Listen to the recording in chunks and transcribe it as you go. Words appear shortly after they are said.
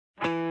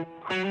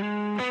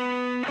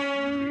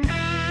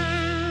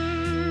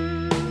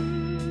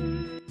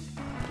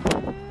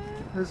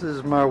This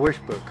is my wish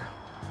book.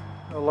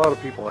 A lot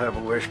of people have a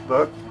wish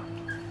book.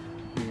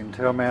 You can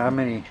tell me how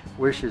many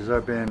wishes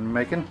I've been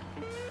making,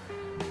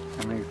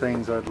 how many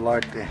things I'd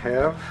like to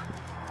have.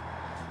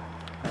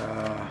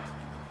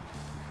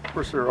 Of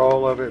course,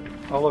 all of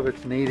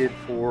it's needed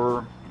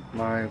for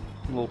my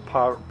little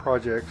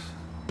projects.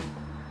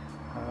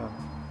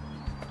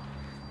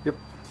 Yep.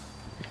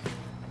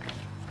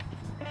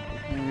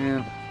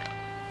 And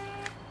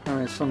I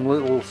mean, some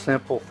little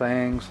simple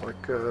things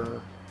like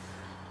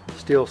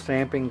steel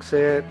stamping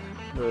set,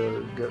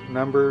 got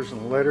numbers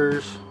and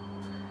letters.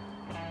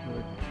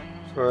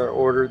 So I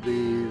ordered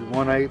the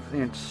 1/8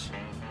 inch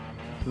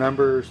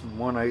numbers and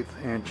 1/8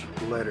 inch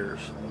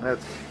letters, and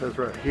that's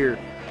right here.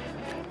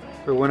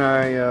 So when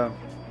on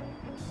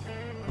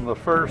the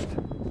first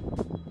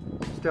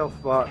Stealth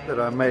VAWT that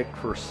I make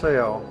for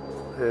sale,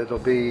 it'll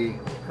be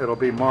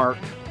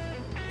marked,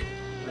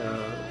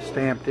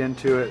 stamped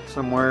into it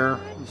somewhere,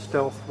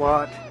 Stealth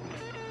VAWT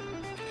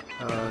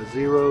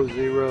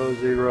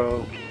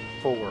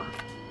 0004.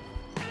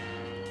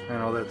 I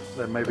know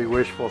that may be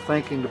wishful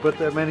thinking to put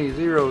that many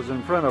zeros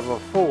in front of a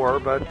 4,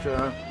 but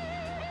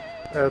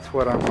that's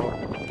what I'm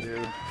going to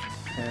do.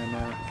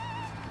 And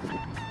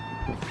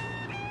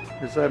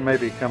because that may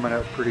be coming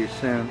up pretty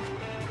soon.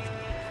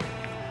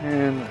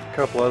 And a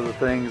couple other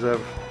things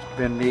I've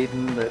been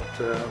needing that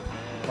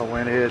I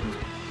went ahead and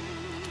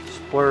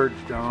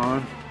splurged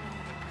on.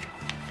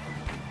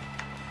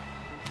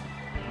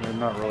 And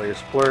not really a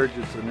splurge,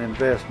 it's an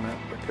investment,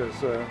 because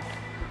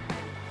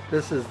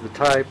this is the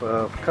type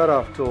of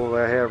cutoff tool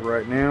I have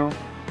right now.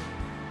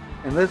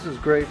 And this is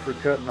great for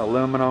cutting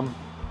aluminum,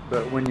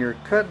 but when you're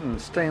cutting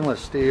stainless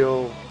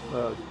steel,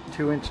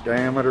 2-inch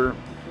diameter,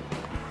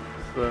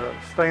 the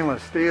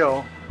stainless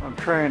steel I'm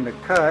trying to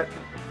cut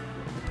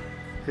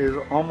is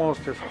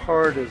almost as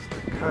hard as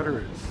the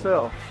cutter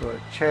itself, so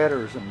it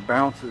chatters and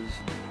bounces,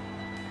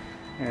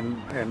 and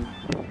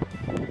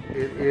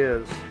it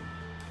is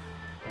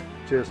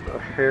just a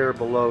hair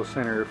below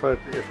center.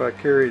 If I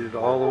carried it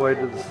all the way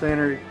to the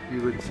center,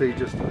 you would see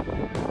just the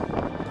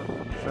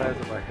size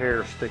of a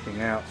hair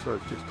sticking out. So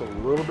it's just a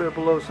little bit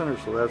below center,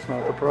 so that's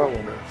not the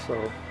problem.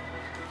 So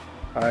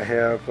I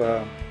have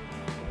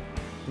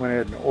went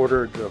ahead and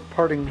ordered the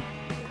parting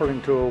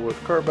tool with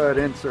carbide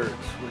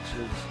inserts, which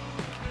is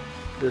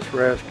this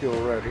rascal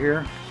right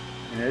here,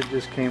 and it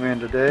just came in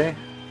today.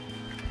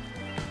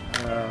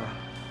 So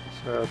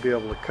I'll be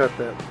able to cut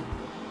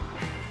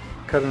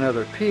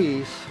another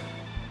piece,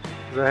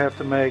 because I have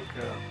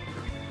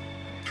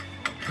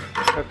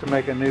to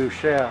make a new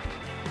shaft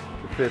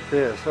to fit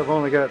this. I've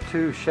only got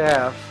 2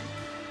 shafts,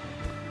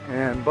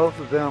 and both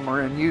of them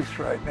are in use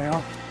right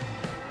now.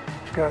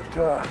 Got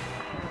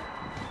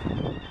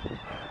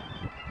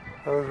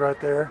those right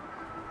there,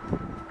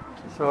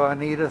 so I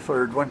need a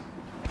 3rd one,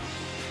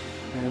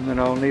 and then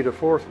I'll need a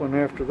 4th one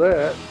after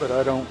that. But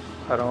I don't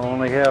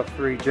only have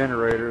 3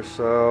 generators,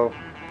 so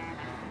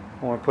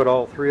I want to put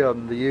all 3 of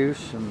them to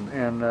use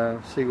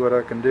and see what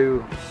I can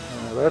do.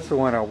 That's the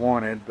one I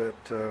wanted, but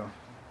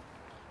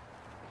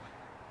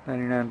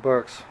 99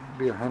 bucks,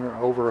 be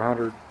over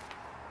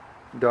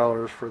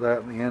 $100 for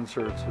that, and the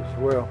inserts as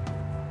well.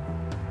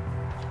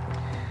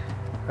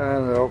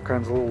 All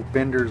kinds of little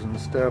benders and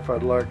stuff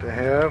I'd like to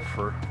have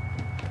for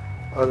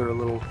other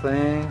little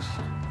things.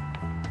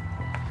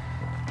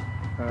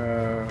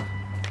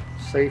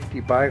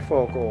 Safety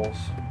bifocals.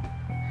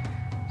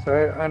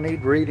 So I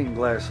need reading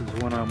glasses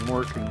when I'm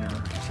working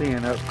or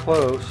seeing up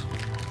close.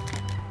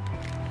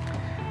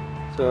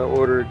 So I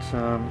ordered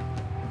some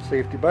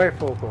safety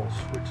bifocals,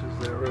 which is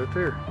that right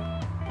there.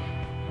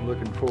 I'm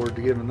looking forward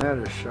to giving that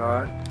a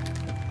shot.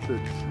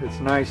 It's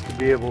nice to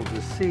be able to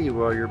see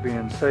while you're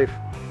being safe.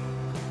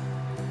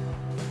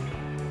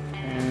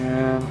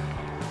 And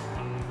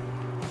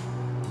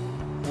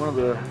one of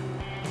the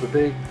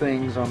big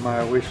things on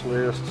my wish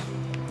list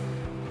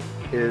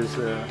is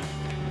a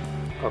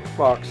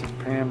box and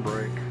pan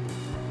brake.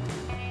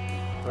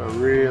 I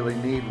really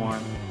need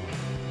one.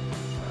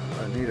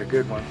 I need a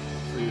good one.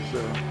 These,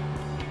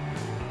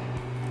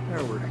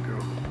 where'd it go?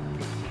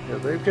 Yeah,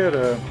 they've got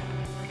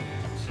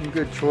some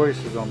good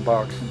choices on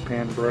box and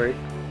pan brake.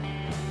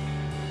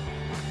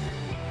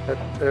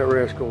 That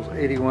rascal's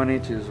 81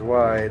 inches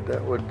wide.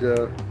 That would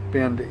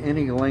bend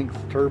any length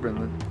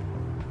turbine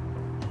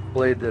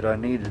blade that I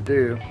need to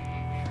do.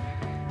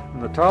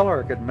 And the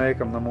taller I could make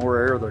them, the more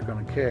air they're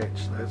going to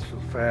catch. That's a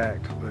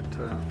fact. But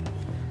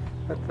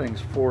that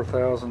thing's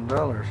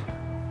 $4,000.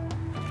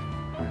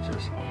 It's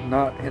just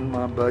not in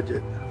my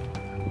budget.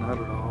 Not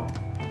at all.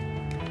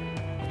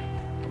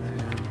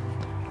 And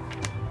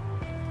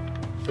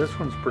this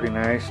one's pretty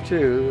nice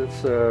too.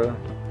 It's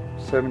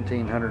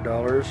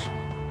 $1,700.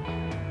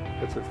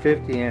 It's a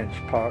 50-inch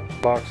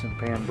box and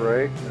pan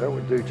brake. That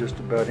would do just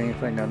about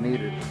anything I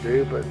needed to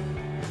do, but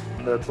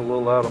that's a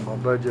little out of my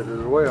budget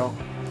as well.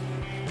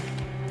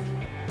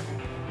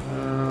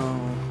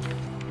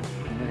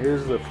 And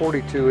here's the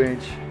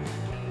 42-inch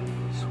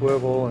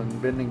swivel and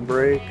bending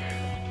brake.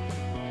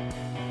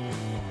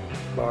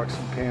 Box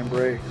and pan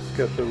brake. It's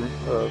got the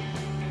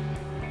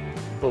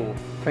little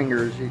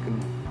fingers you can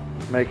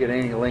make it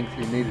any length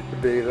you need it to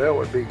be, that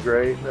would be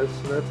great. That's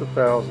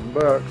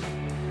 $1,000.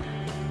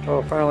 Well,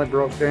 it finally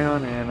broke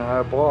down, and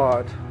I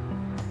bought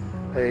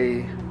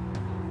a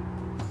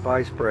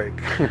vice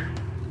brake.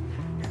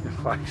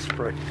 Vice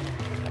brake.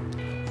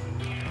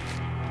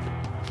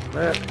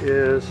 That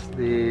is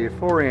the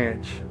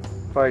 4-inch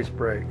vice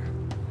brake.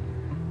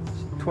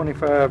 It's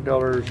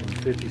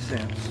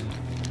 $25.50.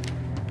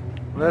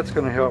 That's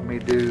going to help me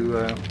do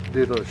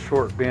those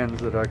short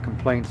bends that I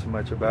complained so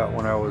much about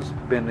when I was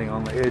bending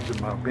on the edge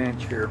of my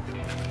bench here.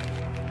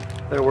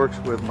 That works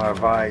with my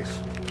vise.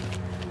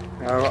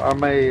 Now, I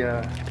may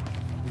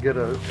get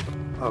a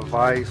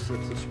vise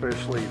that's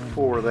especially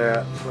for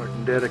that, so I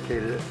can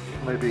dedicate it.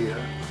 Maybe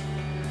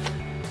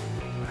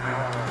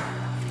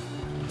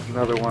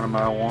another one of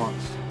my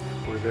wants.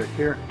 Way back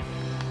here.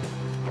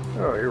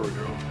 Oh, here we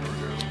go.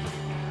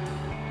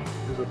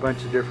 There's a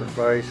bunch of different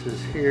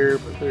vices here,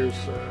 but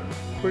there's a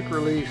quick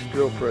release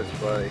drill press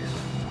vise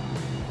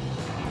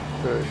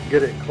to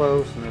get it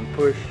close and then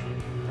push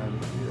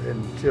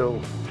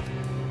until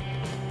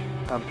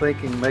I'm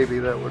thinking maybe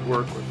that would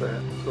work with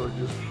that. So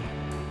just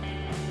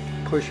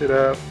push it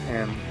up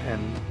and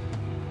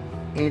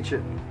inch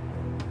it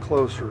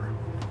closer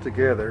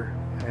together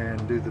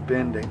and do the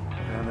bending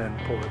and then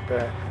pull it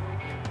back.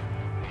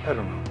 I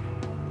don't know.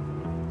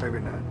 Maybe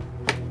not.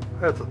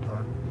 That's a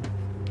thought.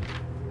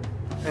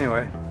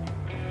 Anyway,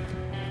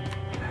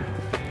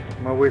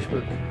 my wish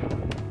book.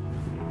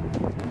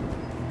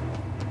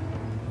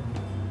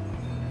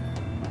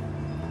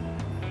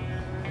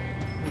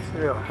 Let's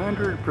say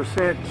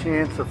 100%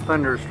 chance of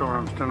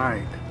thunderstorms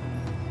tonight.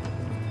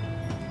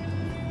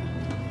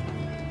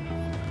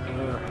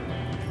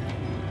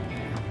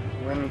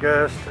 Wind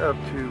gust up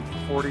to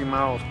 40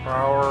 miles per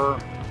hour.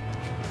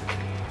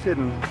 It's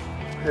hitting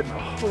a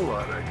whole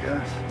lot, I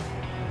guess.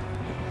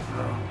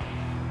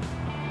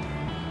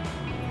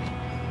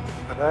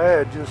 But I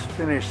had just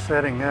finished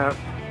setting up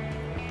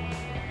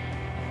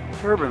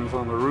turbines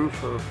on the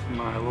roof of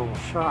my little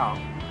shop.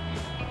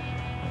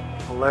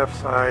 The left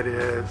side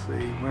is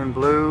the Wind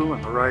Blue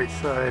and the right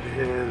side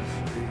is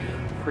the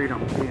Freedom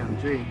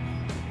PMG.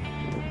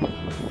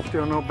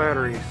 Still no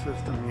battery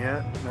system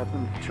yet,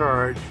 nothing to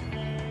charge.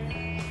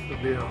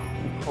 There'll be a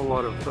whole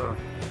lot of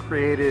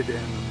created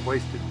and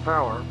wasted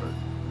power, but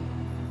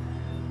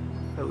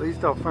at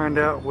least I'll find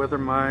out whether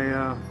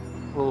my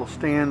little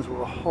stands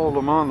will hold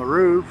them on the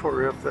roof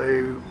or if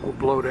they will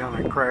blow down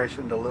and crash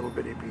into little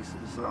bitty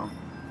pieces. So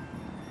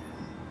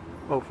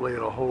hopefully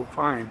it'll hold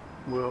fine.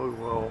 We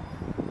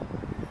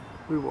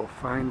will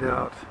find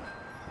out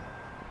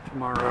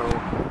tomorrow.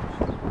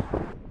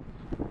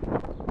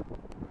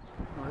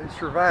 Well, they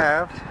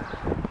survived.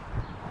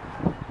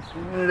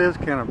 And it is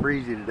kind of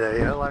breezy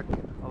today. I like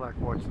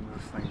watching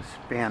this thing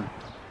spin.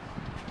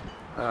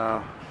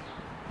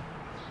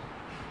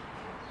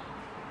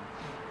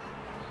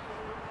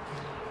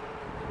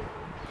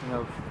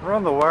 I've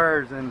run the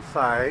wires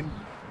inside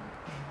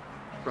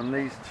from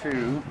these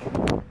two.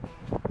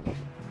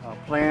 I'll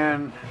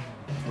plan,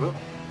 whoop,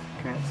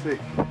 can't see.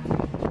 I'll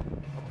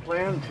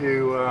plan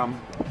to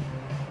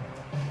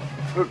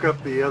hook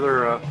up the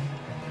other,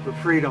 the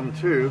Freedom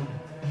 2.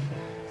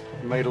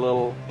 Made a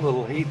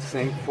little heat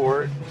sink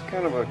for it. It's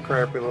kind of a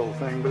crappy little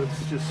thing, but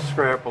it's just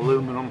scrap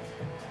aluminum.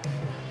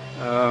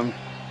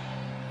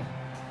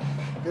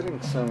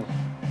 Getting some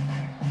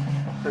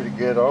pretty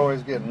good.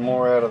 Always getting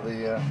more out of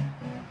the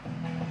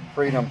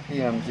Freedom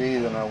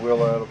PMG than I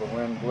will out of the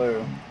Wind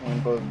Blue.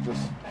 Wind Blue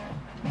just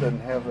doesn't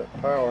have that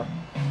power.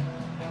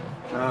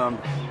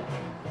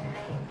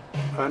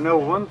 I know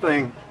one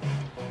thing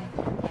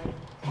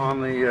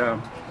on the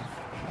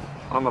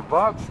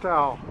VAWT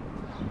style.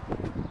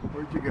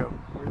 Where'd you go?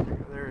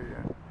 There you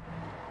go.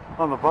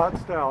 On the VAWT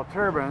style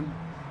turbine,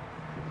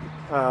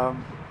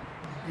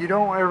 you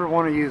don't ever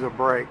want to use a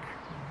brake.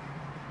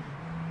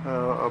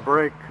 A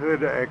brake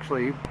could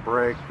actually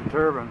break the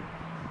turbine.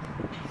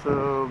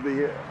 So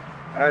the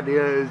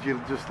idea is you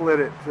just let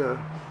it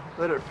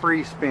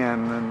free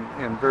spin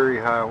in very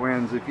high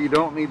winds. If you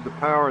don't need the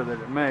power that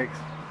it makes,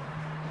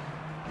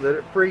 let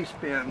it free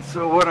spin.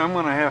 So what I'm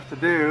going to have to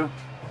do,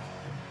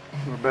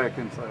 we're back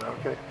inside,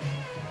 okay,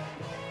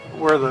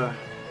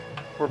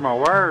 where my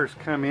wires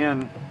come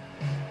in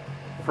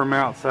from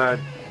outside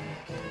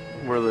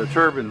where the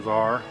turbines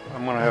are,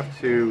 I'm going to have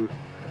to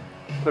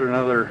put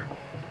another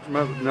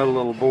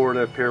little board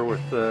up here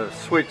with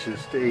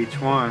switches to each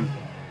one.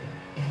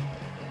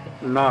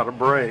 Not a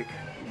brake,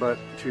 but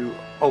to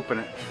open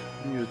it.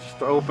 You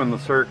just open the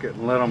circuit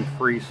and let them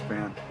free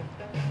spin.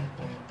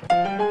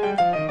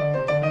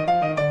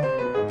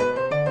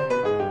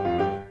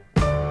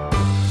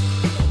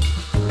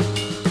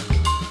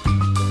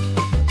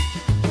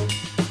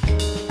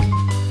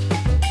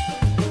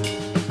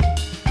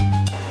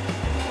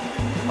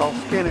 I'll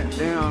skin it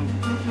down.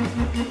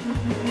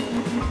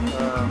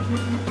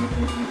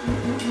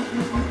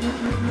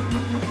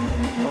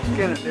 I'll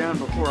skin it down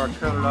before I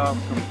cut it off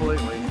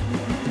completely.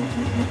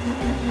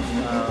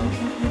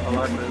 I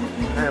like to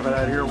have it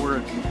out here where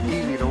it's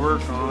easy to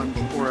work on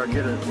before I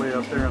get it way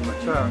up there in the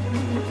chuck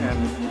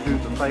and do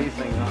the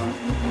facing on it.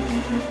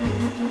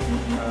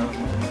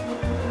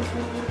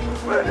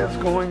 But it's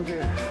going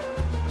to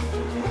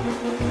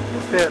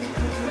fit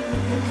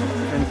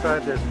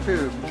inside this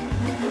tube.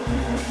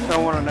 So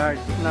I want a nice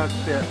snug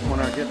fit when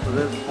I get to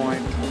this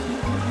point.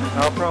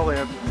 I'll probably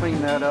have to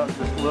clean that up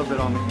just a little bit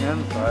on the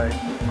inside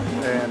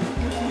and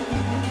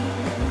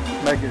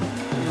make it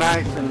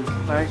nice and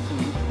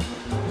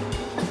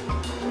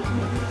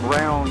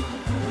round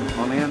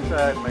on the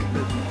inside. Make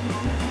this,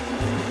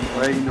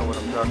 well, you know what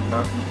I'm talking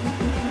about.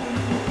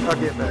 I'll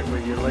get back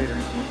with you later.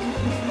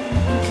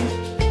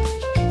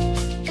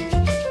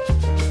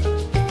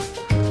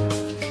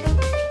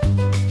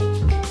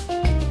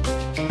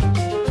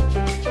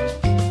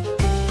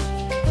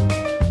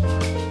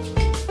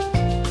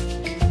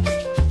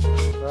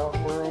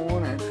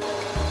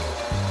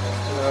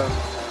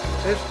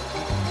 This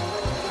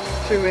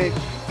 2-inch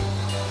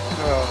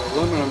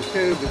aluminum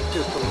tube is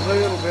just a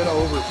little bit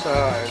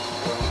oversized,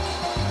 so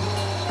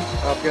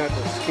I've got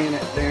to skin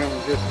it down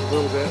just a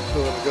little bit so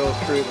it'll go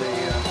through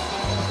the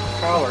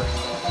collar.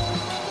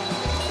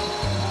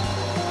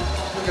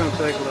 It's going to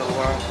take a little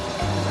while.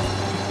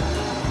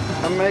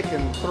 I'm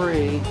making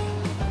 3.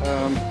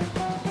 Yeah,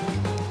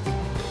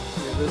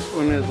 this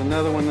one is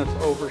another one that's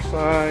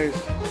oversized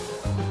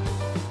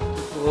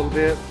just a little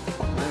bit.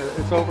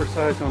 It's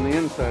oversized on the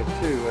inside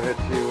too. I had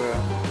to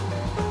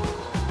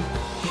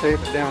shape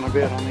it down a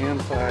bit on the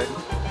inside.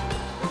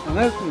 And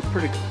this one's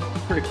pretty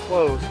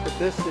close, but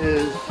this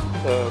is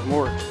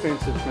more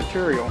expensive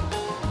material,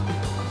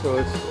 so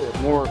it's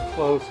more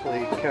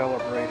closely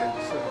calibrated.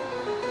 So,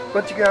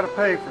 but you got to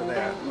pay for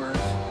that. Whereas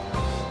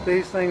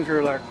these things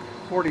are like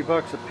 40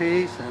 bucks a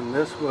piece, and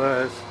this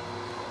was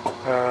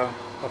a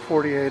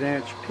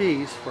 48-inch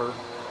piece for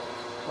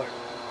like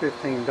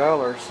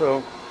 $15.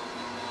 So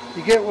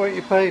you get what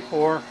you pay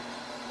for,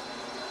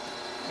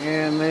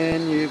 and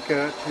then you've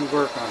got to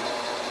work on it.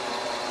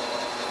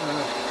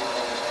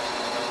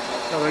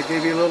 So I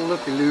gave you a little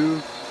looky-loo,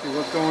 see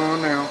what's going on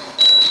now.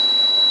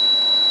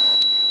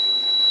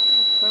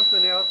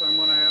 Something else I'm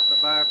going to have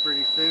to buy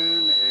pretty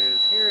soon is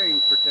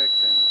hearing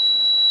protection.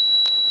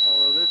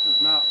 Although this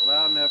is not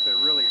loud enough to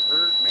really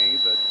hurt me,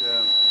 but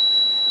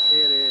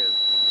it is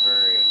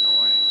very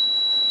annoying.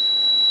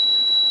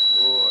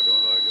 Oh, I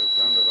don't like that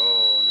sound at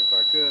all. And if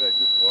I could, I'd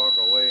just walk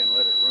away and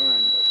let it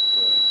run. But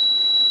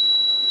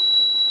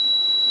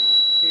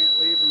can't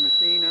leave a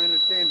machine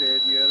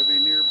unattended. You got to be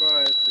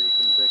nearby it so you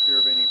can take care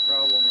of any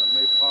problem that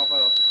may pop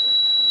up.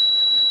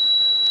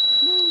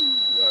 So,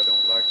 I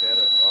don't like that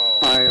at all.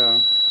 My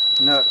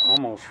nut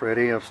almost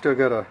ready. I've still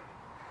got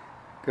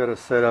to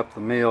set up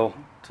the mill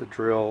to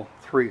drill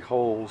 3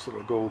 holes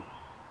that'll go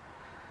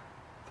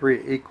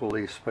 3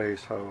 equally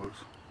spaced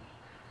holes,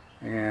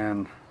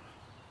 and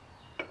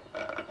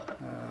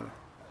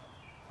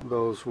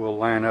those will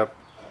line up.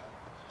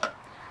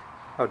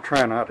 I'll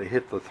try not to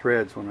hit the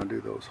threads when I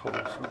do those holes.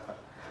 So,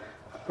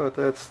 but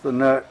that's the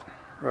nut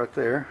right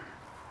there.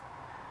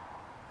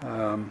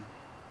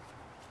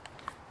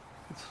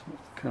 It's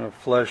kind of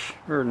flush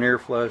or near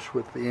flush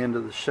with the end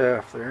of the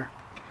shaft there.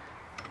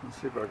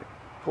 Let's see if I can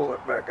pull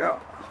it back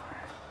out.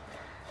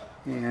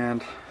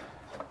 And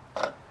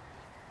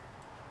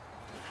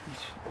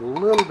it's a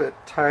little bit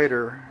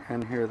tighter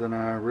in here than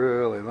I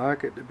really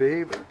like it to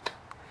be, but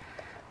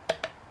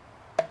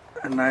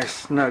a nice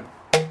snug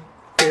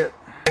fit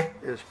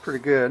is pretty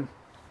good.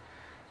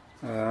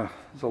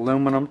 It's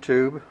aluminum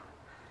tube,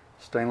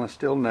 stainless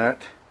steel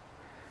nut,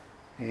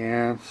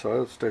 and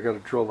so I've still got to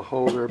drill the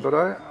hole there, but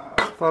I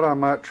thought I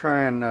might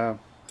try and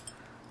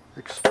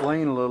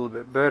explain a little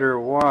bit better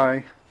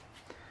why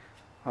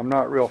I'm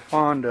not real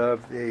fond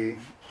of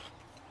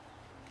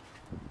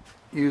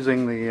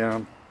using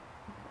the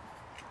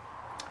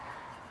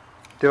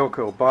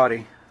Delco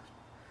body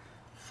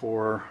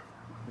for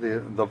the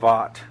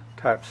VAWT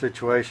type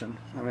situation.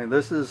 I mean,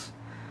 this is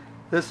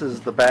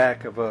the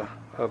back of a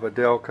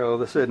Delco.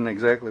 This isn't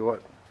exactly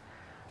what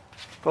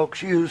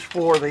folks use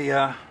for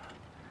the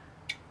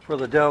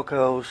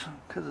Delcos,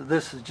 because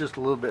this is just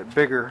a little bit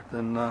bigger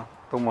than the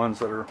ones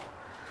that are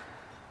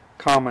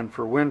common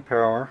for wind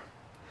power.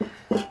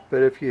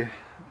 But if you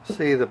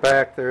see the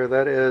back there,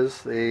 that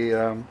is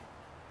the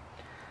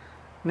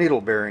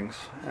needle bearings,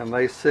 and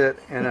they sit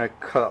in a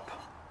cup.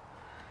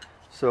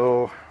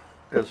 So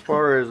as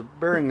far as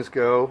bearings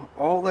go,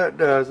 all that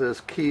does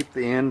is keep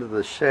the end of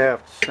the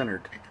shaft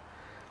centered.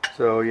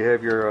 So you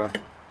have your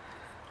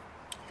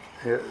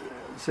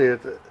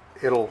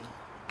it'll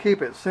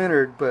keep it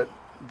centered, but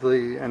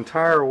the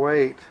entire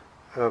weight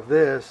of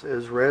this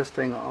is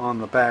resting on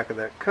the back of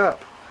that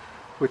cup,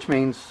 which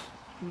means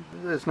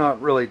it's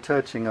not really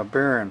touching a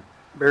bearing.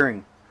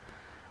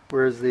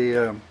 Whereas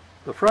the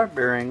front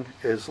bearing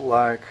is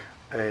like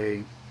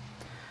a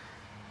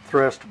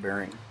thrust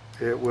bearing.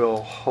 It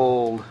will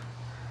hold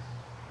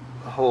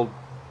hold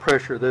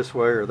pressure this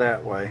way or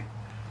that way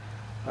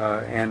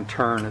and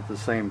turn at the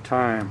same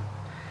time.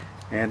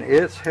 And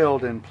it's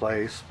held in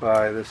place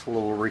by this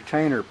little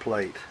retainer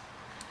plate.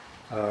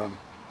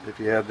 If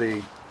you have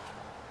the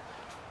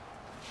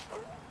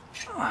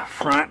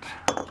front,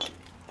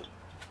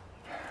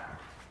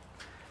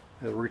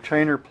 the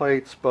retainer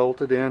plate's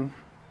bolted in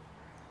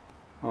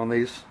on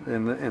these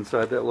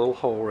inside that little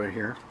hole right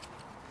here.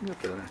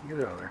 Get it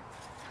out of there.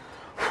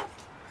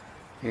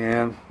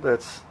 And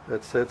that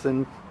sits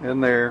in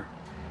there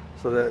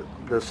so that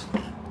this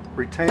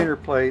retainer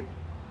plate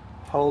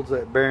holds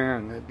that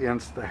bearing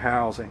against the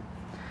housing.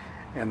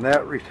 And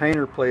that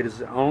retainer plate is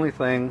the only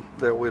thing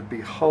that would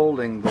be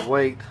holding the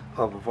weight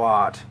of a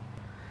VAWT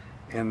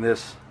in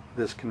this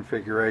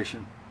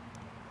configuration.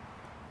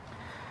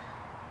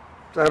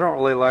 I don't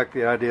really like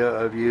the idea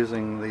of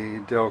using the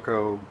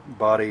Delco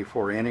body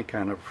for any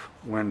kind of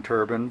wind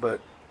turbine,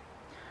 but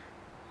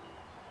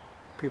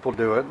people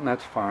do it, and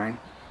that's fine.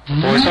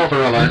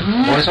 Voiceover alert.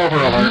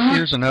 Voiceover alert.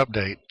 Here's an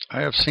update.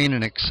 I have seen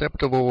an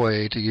acceptable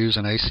way to use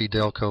an AC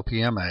Delco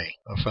PMA.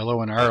 A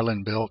fellow in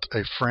Ireland built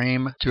a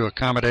frame to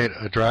accommodate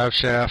a drive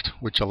shaft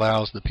which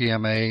allows the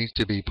PMA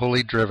to be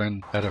pulley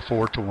driven at a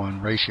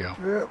 4:1 ratio.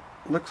 Yep,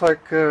 looks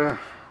like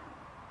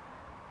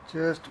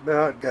just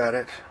about got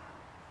it.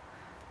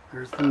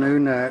 There's the new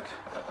nut,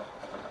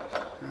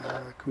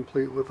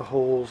 complete with the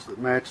holes that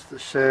match the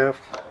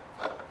shaft.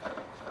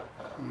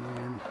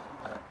 And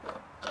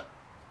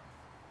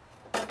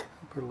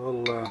put a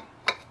little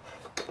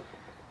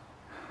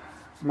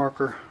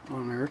marker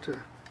on there to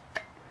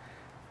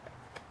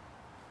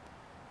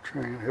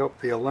try and help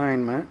the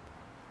alignment.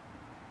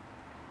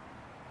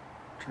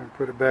 Try and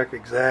put it back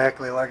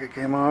exactly like it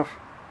came off.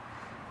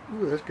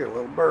 Ooh, that's got a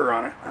little burr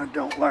on it. I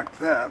don't like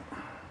that.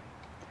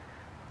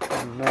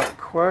 I'm not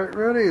quite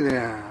ready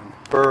then.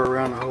 Burr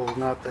around the hole is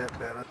not that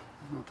bad.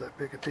 Not that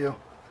big a deal.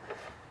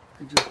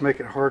 It just make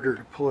it harder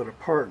to pull it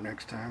apart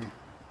next time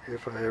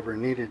if I ever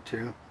needed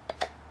to.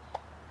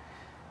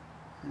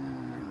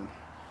 And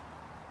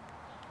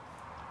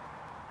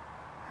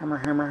hammer,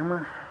 hammer,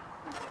 hammer.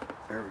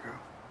 There we go.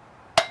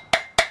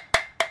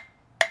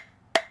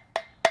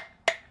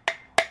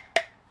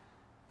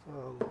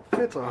 So it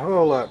fits a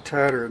whole lot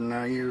tighter than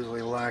I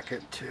usually like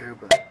it to,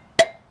 but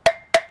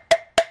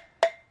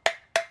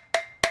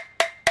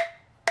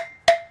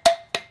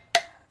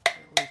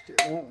at least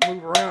it won't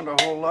move around a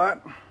whole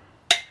lot.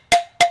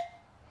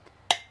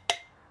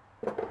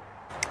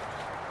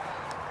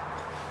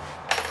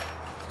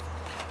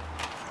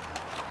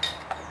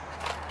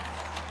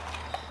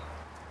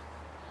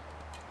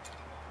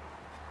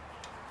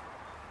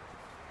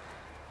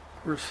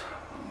 Of course,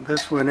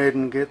 this one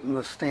isn't getting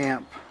the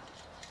stamp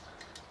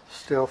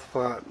Stealth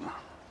VAWT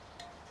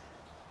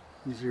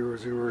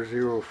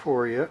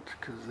 0004 yet,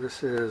 because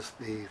this is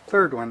the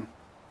third one.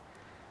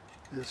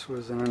 This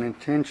was an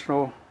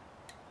unintentional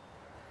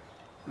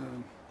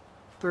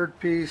third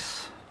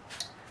piece.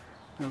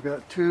 I've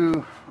got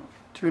two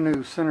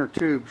new center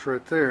tubes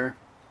right there,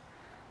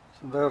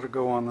 so that'll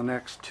go on the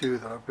next two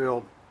that I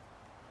build.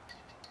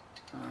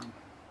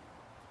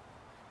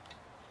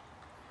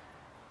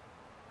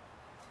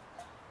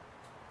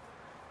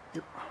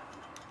 Yep.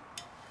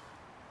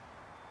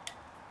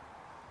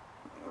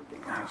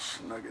 I'll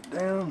snug it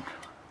down.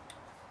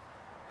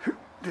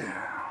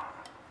 Down.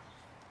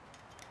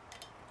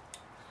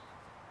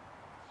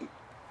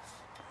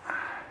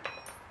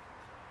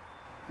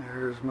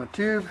 There's my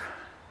tube,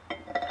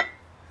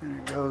 and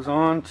it goes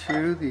on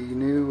to the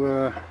new,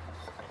 or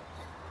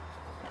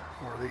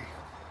the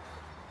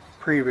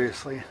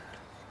previously,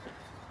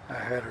 I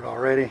had it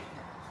already,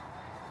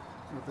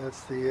 but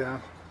that's the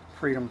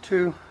Freedom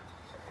 2.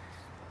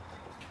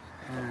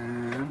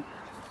 And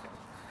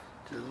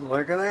just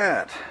look at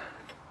that.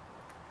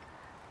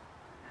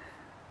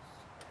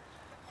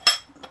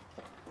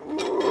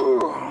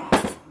 Ooh.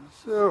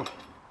 So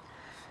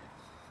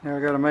now I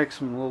got to make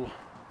some little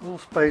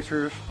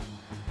spacers.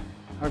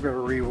 I've got to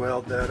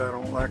re-weld that. I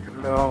don't like it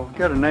at all. I've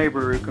got a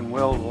neighbor who can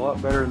weld a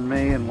lot better than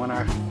me, and when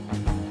I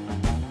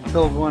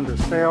build one to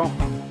sell,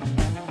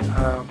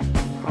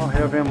 I'll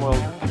have him weld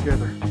it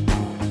together.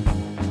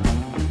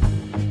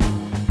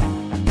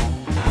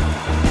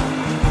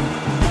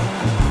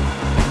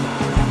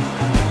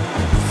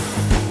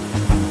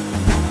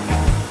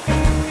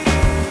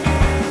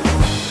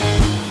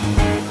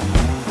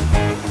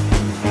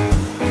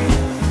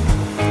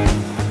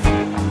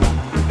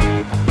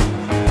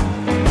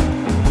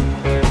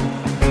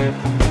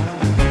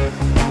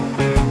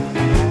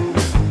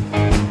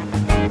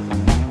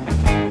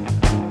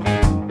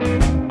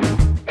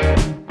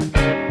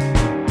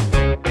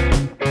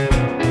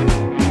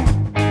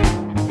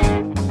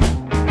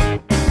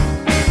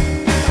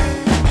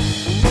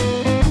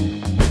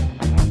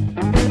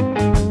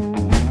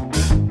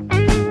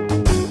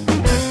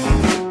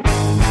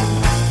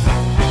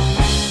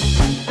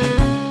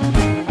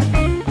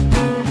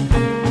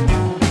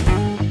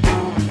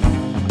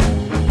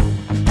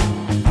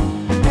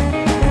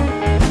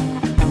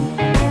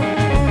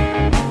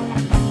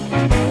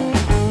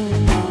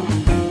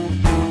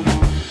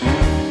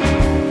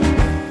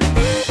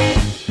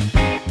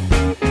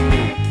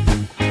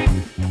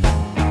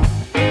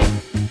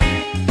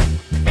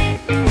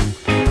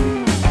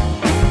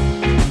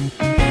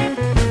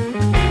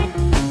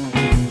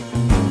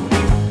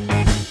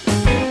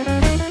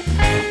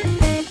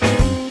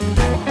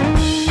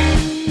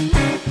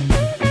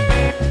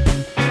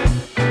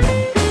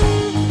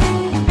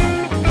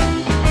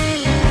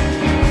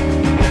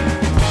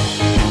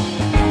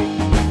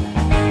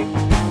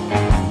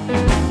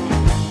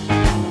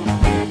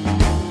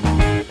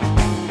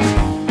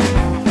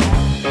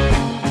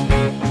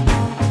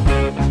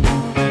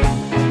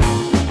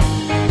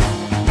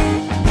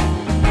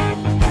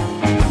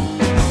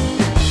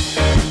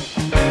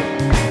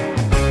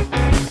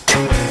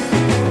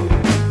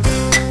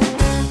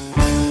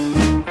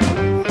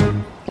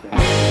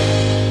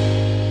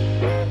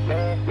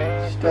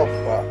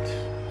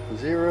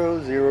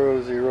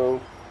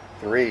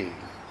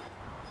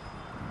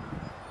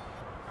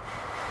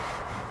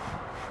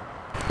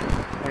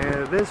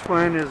 This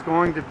one is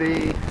going to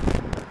be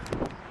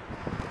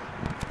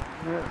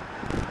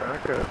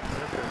back up.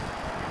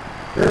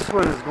 This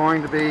one is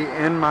going to be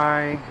in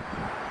my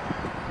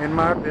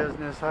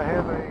business. I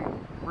have a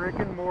brick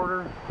and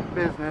mortar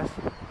business.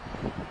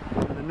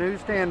 The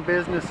newsstand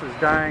business is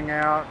dying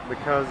out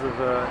because of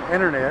the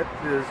internet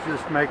is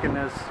just making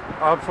us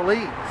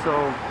obsolete.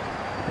 So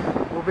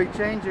we'll be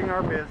changing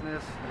our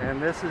business,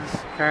 and this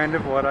is kind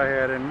of what I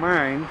had in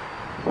mind.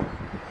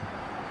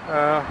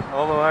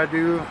 Although I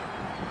do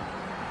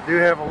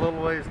have a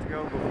little ways to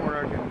go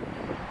before I can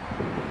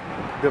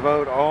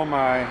devote all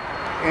my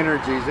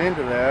energies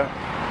into that.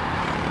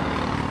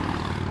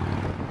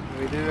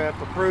 We do have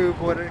to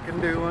prove what it can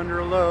do under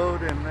a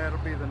load, and that'll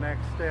be the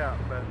next step.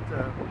 But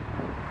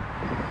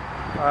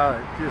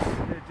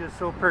it's just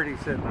so pretty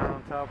sitting there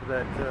on top of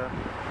that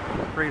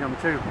Freedom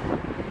 2.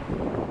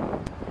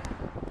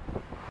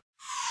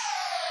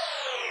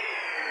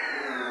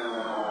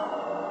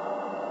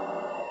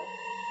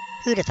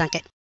 Who'd have thunk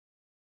it?